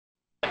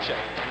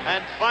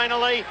And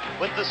finally,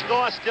 with the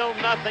score still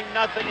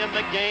 0-0 in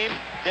the game,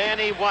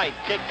 Danny White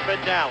kicked for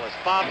Dallas.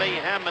 Bobby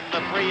Hammond,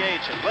 the free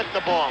agent, with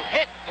the ball.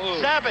 Hit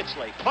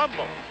savagely.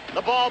 Fumble.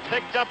 The ball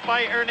picked up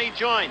by Ernie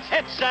Joins.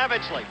 Hit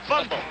savagely.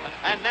 Fumble.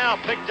 And now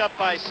picked up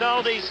by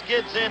Saldi.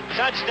 Skids in.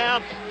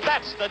 Touchdown.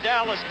 That's the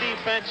Dallas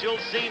defense you'll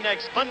see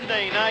next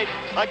Monday night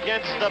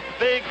against the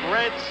big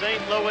red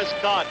St. Louis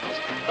Cardinals.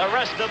 The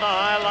rest of the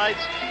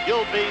highlights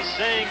you'll be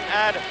seeing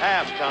at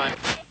halftime.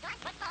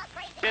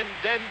 In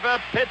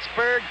Denver,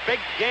 Pittsburgh, big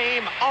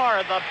game.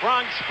 Are the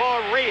Bronx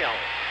for real?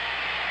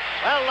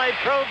 Well, they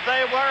proved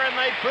they were, and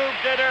they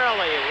proved it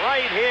early,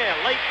 right here,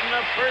 late in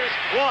the first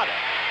quarter.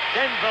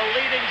 Denver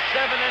leading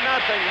 7-0.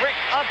 Rick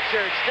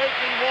Upchurch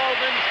taking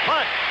Walden's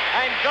punt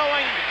and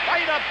going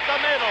right up the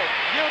middle.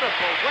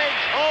 Beautiful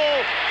wedge hole,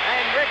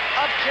 and Rick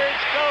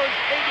Upchurch goes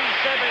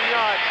 87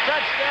 yards.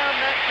 Touchdown,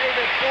 that made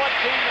it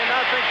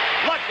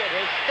 14-0. Look at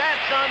his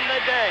stats on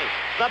the day.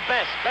 The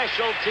best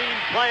special team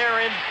player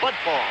in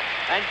football.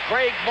 And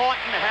Craig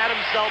Morton had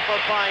himself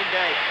a fine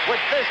day with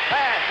this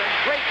pass and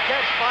great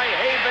catch by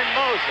Haven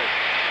Moses.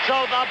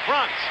 So the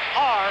Bronx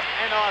are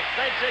an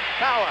authentic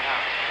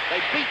powerhouse. They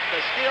beat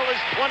the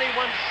Steelers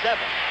 21-7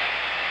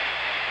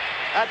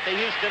 at the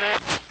Houston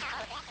Astros.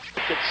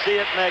 You could see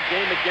it in that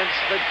game against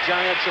the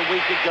Giants a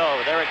week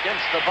ago. They're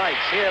against the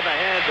Vikes. Here the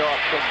handoff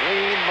from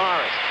Wayne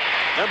Morris.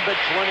 Number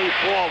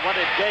 24, what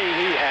a day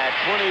he had.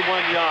 21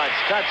 yards,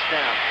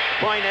 touchdown.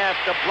 Point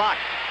after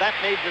block. That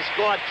made the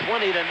score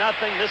 20-0.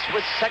 This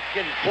was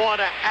second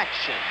quarter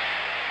action.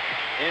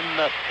 In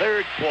the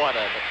third quarter,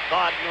 the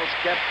Cardinals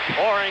kept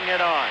pouring it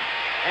on.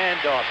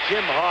 Handoff,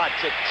 Jim Hart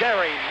to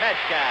Terry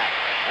Metcalf.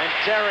 And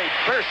Terry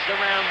bursts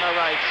around the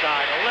right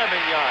side. 11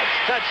 yards,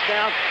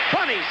 touchdown,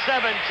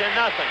 27-0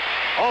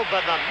 over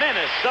the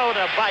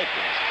Minnesota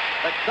Vikings.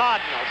 The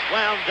Cardinals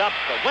wound up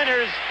the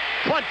winners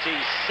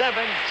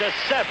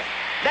 27-7.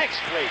 Next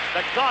week,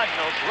 the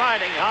Cardinals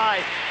riding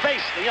high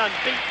face the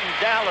unbeaten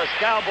Dallas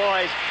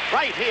Cowboys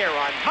right here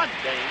on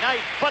Monday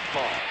Night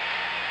Football.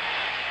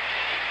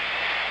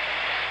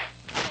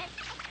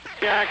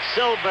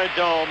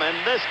 Silverdome, and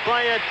this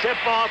player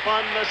tip-off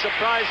on the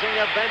surprising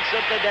events of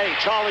the day.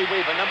 Charlie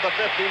Weaver, number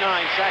 59,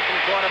 sacking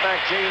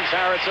quarterback James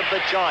Harris of the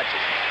Chargers.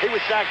 He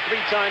was sacked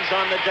 3 times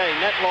on the day.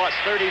 Net loss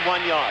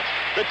 31 yards.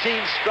 The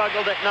team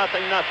struggled at 0-0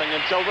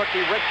 until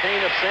rookie Rick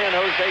Payne of San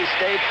Jose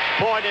State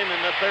poured in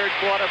the third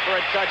quarter for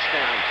a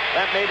touchdown.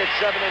 That made it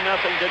 7-0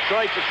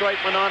 Detroit.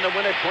 Detroit went on to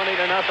win it 20-0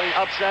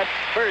 upset.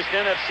 First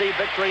NFC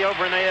victory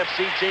over an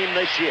AFC team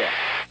this year.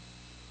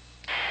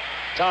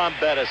 Tom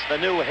Bettis, the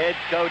new head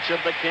coach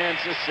of the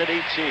Kansas City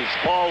Chiefs.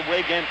 Paul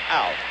Wiggin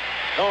out.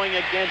 Going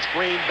against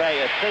Green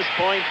Bay. At this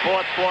point,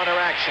 fourth quarter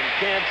action.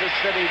 Kansas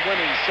City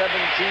winning 17-3.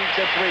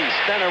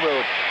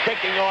 Stenerud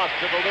kicking off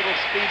to the little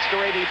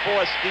speedster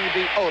 84,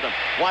 Stevie Odom.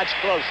 Watch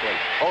closely.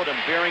 Odom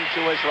veering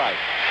to his right.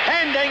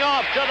 Handing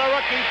off to the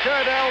rookie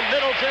Turdell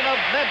Middleton of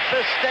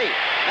Memphis State.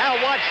 Now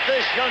watch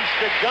this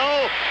youngster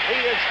go. He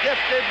is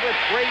gifted with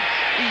great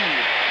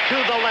speed to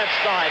the left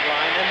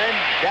sideline and then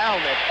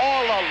down it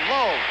all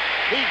alone.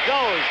 He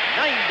goes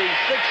 96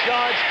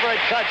 yards for a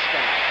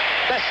touchdown.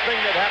 Best thing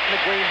that happened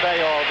to Green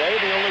Bay all day.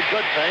 The only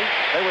good thing,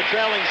 they were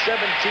trailing 17-10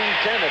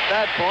 at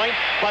that point,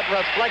 but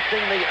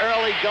reflecting the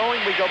early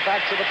going, we go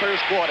back to the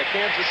first quarter.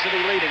 Kansas City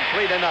leading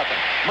 3-0.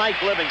 Mike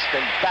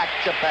Livingston back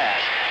to pass.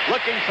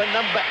 Looking for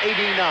number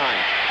 89.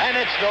 And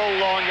it's no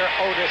longer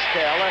Otis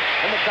Taylor.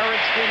 In the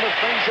current scheme of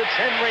things, it's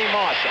Henry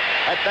Marshall.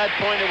 At that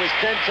point, it was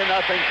 10-0.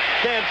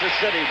 Kansas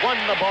City won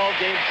the ball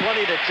game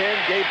 20-10,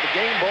 gave the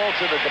game ball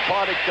to the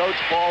departed coach,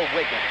 Paul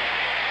Wiggin.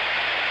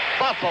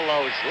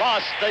 Buffaloes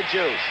lost the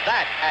juice.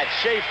 That at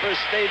Schaefer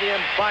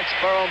Stadium,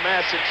 Foxborough,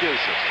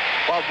 Massachusetts.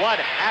 But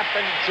what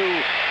happened to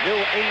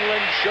New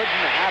England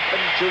shouldn't happen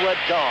to a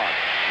dog.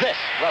 This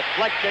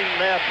reflecting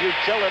their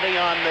futility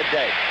on the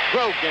day.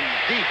 Grogan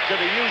deep to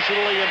the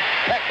usually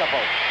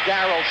impeccable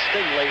Darryl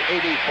Stingley,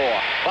 84.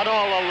 But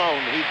all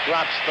alone, he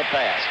drops the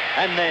pass.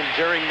 And then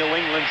during New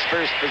England's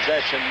first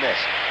possession,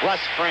 missed.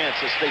 Russ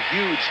Francis, the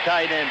huge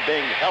tight end,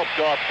 being helped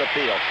off the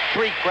field.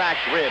 3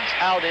 cracked ribs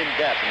out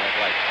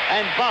indefinitely.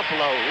 And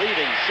Buffalo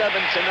leading 7-0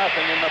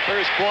 in the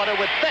first quarter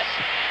with this.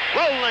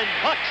 Roland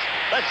Hooks,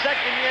 the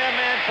second-year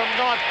man from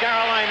North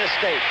Carolina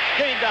State,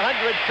 gained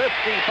 155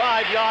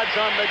 yards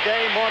on the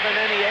day, more than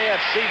any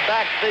AFC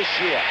back this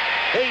year.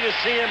 Here you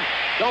see him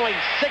going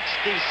 66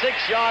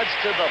 yards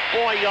to the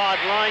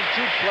 4-yard line.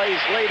 2 plays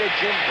later,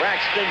 Jim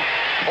Braxton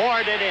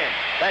poured it in.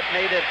 That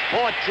made it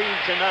 14-0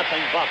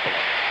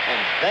 Buffalo.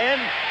 And then,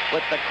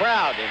 with the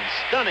crowd in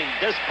stunning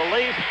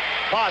disbelief,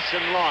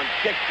 Carson Long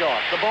kicked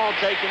off. The ball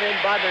taken in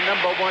by the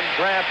number 1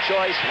 draft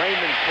choice,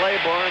 Raymond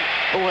Claiborne,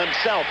 who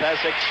himself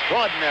has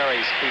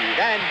extraordinary speed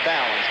and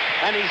balance.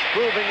 And he's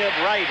proving it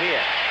right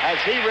here as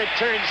he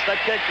returns the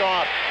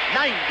kickoff,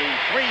 93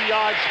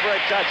 yards for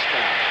a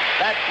touchdown.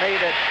 That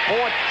made it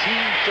 14-7.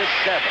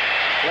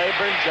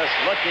 Claiborne just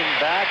looking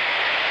back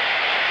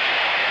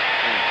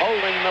and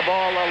holding the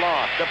ball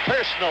aloft. A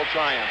personal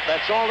triumph.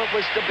 That's all it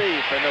was to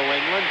be for New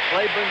England.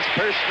 Claiborne's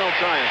personal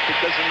triumph,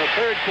 because in the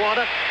third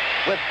quarter,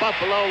 with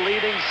Buffalo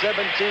leading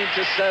 17-7.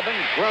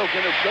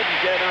 Grogan, who couldn't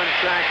get on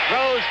track,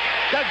 throws.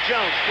 Doug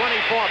Jones,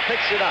 24,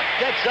 picks it up,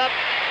 gets up,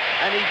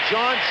 and he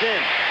jaunts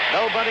in.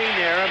 Nobody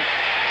near him.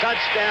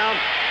 Touchdown.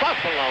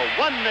 Buffalo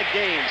won the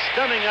game.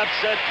 Stunning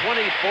upset,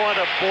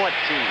 24-14.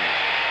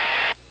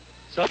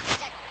 So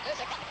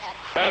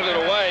Batted it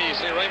away. You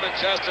see Raymond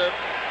Chester.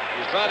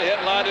 He's trying to hit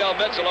Lydell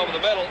Mitchell over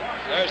the middle.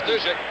 There's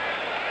Dusick.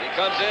 He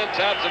comes in,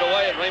 taps it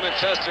away, and Raymond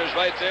Chester is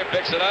right there,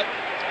 picks it up.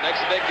 Makes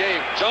a big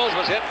game. Jones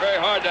was hit very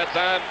hard that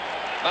time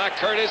by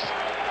Curtis.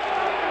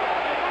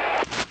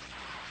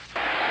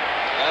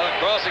 Well, a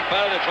crossing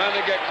pattern, they're trying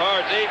to get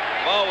Carr deep.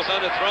 Ball was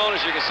underthrown,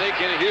 as you can see.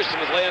 Kenny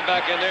Houston was laying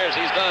back in there, as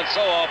he's done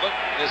so often.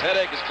 His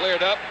headache is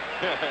cleared up.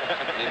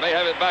 He may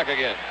have it back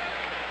again.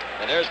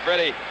 And there's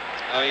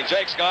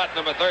Jake Scott,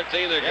 number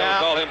 13. They're going to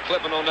call him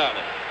clipping on that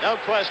one. No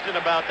question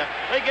about that.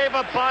 They gave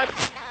up 5.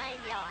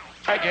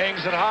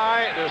 Hangs it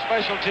high. Their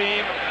special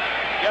team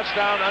gets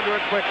down under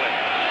it quickly.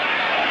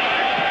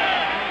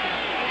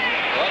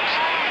 Whoops.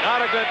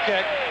 Not a good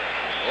kick.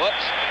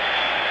 Whoops.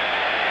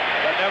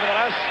 But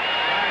nevertheless,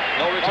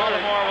 no return.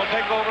 Baltimore will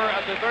take over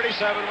at the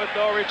 37 with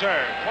no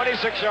return.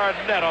 26-yard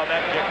net on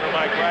that kick for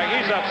Mike Bragg.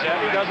 He's upset.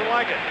 He doesn't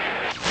like it.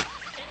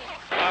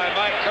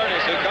 Mike Curtis,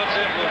 who comes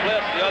in from the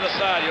blitz the other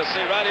side. You'll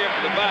see right here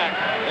from the back.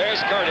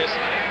 There's Curtis.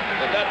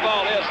 But that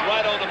ball is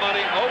right on the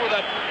money over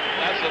that.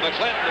 That's the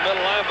McClinton, the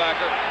middle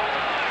linebacker,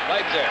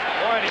 right there.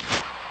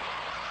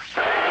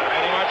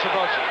 Eddie March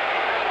approaching.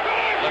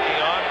 Looking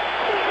on.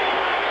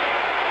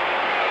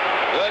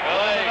 Good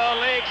play. No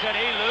leaks, and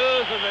he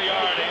loses a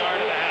yard and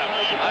a half.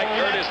 Mike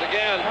Curtis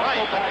again. Right.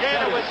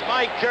 Again, it was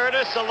Mike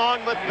Curtis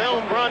along with Bill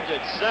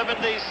Brundage,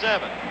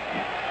 77.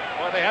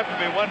 Well, they have to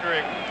be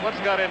wondering what's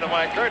got into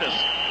Mike Curtis.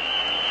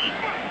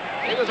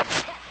 He was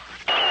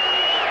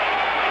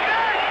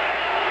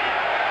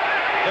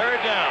third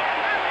down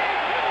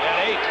and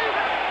 8.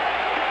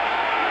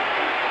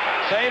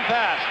 Same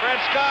pass. Fred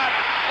Scott.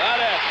 Got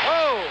it.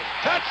 Oh,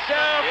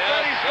 touchdown, Yes,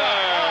 Freddie Scott.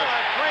 sir. What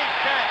a great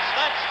catch.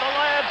 That's the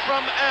lad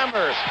from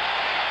Amherst.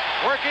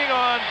 Working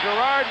on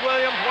Gerard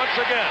Williams once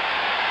again.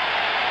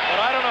 But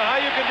I don't know how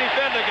you can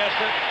defend against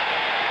it.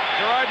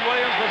 Gerard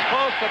Williams was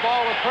close. The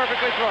ball was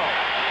perfectly thrown.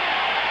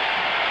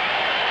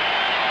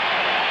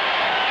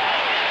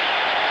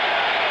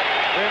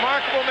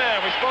 Remarkable man.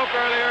 We spoke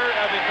earlier,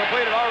 having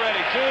completed already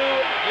 2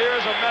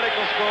 years of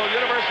medical school,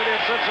 University of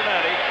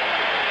Cincinnati.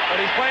 But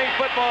he's playing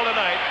football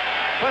tonight.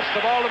 Puts the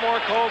Baltimore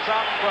Colts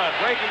out in front,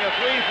 breaking a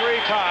 3-3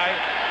 tie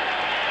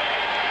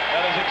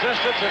that has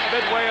existed since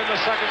midway in the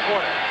second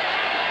quarter.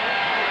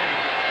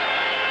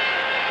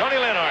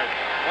 Tony Leonard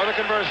for the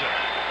conversion.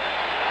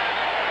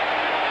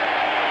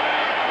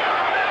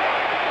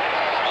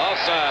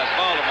 Offside,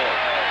 Baltimore.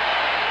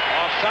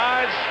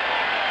 Offsides.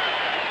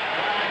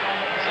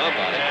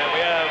 Somebody. And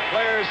we have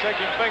players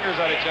taking fingers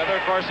at each other.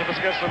 Of course, if it's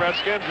against the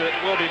Redskins, it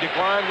will be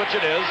declined, which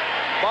it is.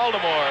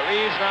 Baltimore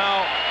leads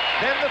now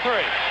 10-3.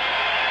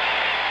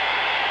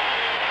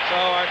 So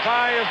our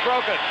tie is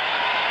broken.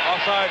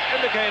 Offsides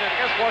indicated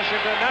against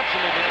Washington.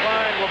 Absolutely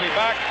declined. We'll be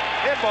back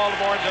in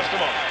Baltimore in just a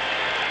moment.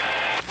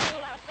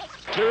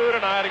 2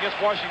 tonight against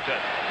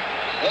Washington.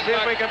 Let's see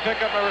if we can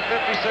pick up number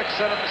 56,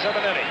 7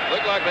 inning.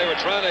 Looked like they were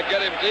trying to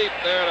get him deep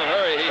there in a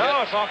hurry.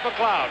 No, it's off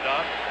McLeod,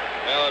 Don.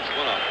 Well, it's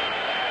one off.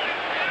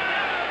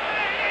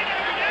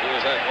 Who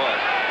was that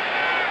was?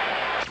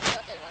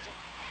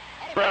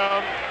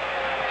 Brown.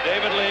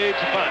 David Lee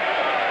to punt.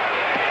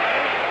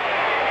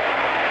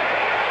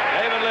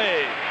 David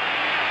Lee.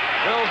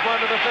 Drills one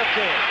to the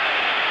 15.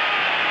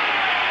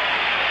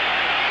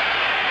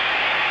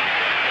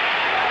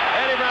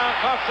 Eddie Brown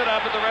coughs it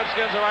up, but the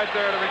Redskins are right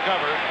there to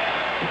recover.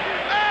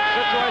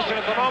 Situation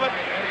at the moment.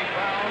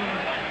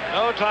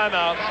 No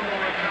timeouts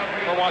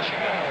for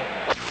Washington.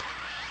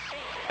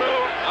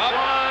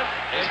 One.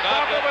 They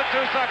stop it with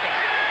 2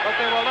 seconds. But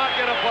they will not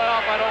get a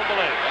playoff, I don't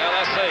believe. Well,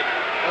 let's see.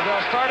 As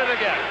they'll start it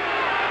again.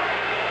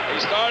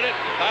 He started.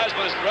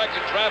 Heisman is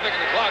directing traffic,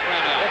 and the clock ran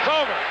out. It's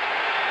over.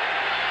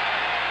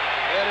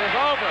 It is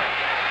over.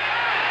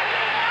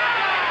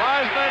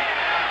 Heisman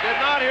did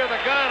not hear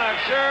the gun,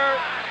 I'm sure.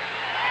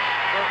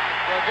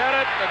 Forget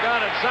it. The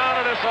gun had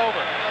sounded. It's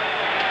over.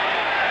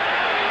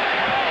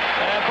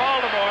 And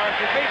Baltimore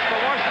defeats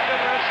the Washington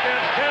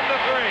Redskins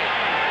 10-3.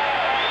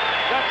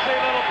 Gutsy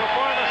little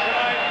performance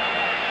tonight.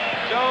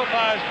 Joe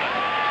Theismann.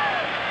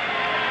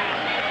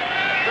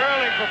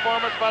 Sterling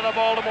performance by the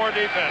Baltimore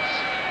defense.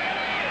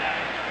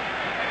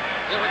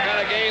 Different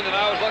kind of game than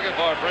I was looking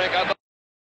for, Frank. I thought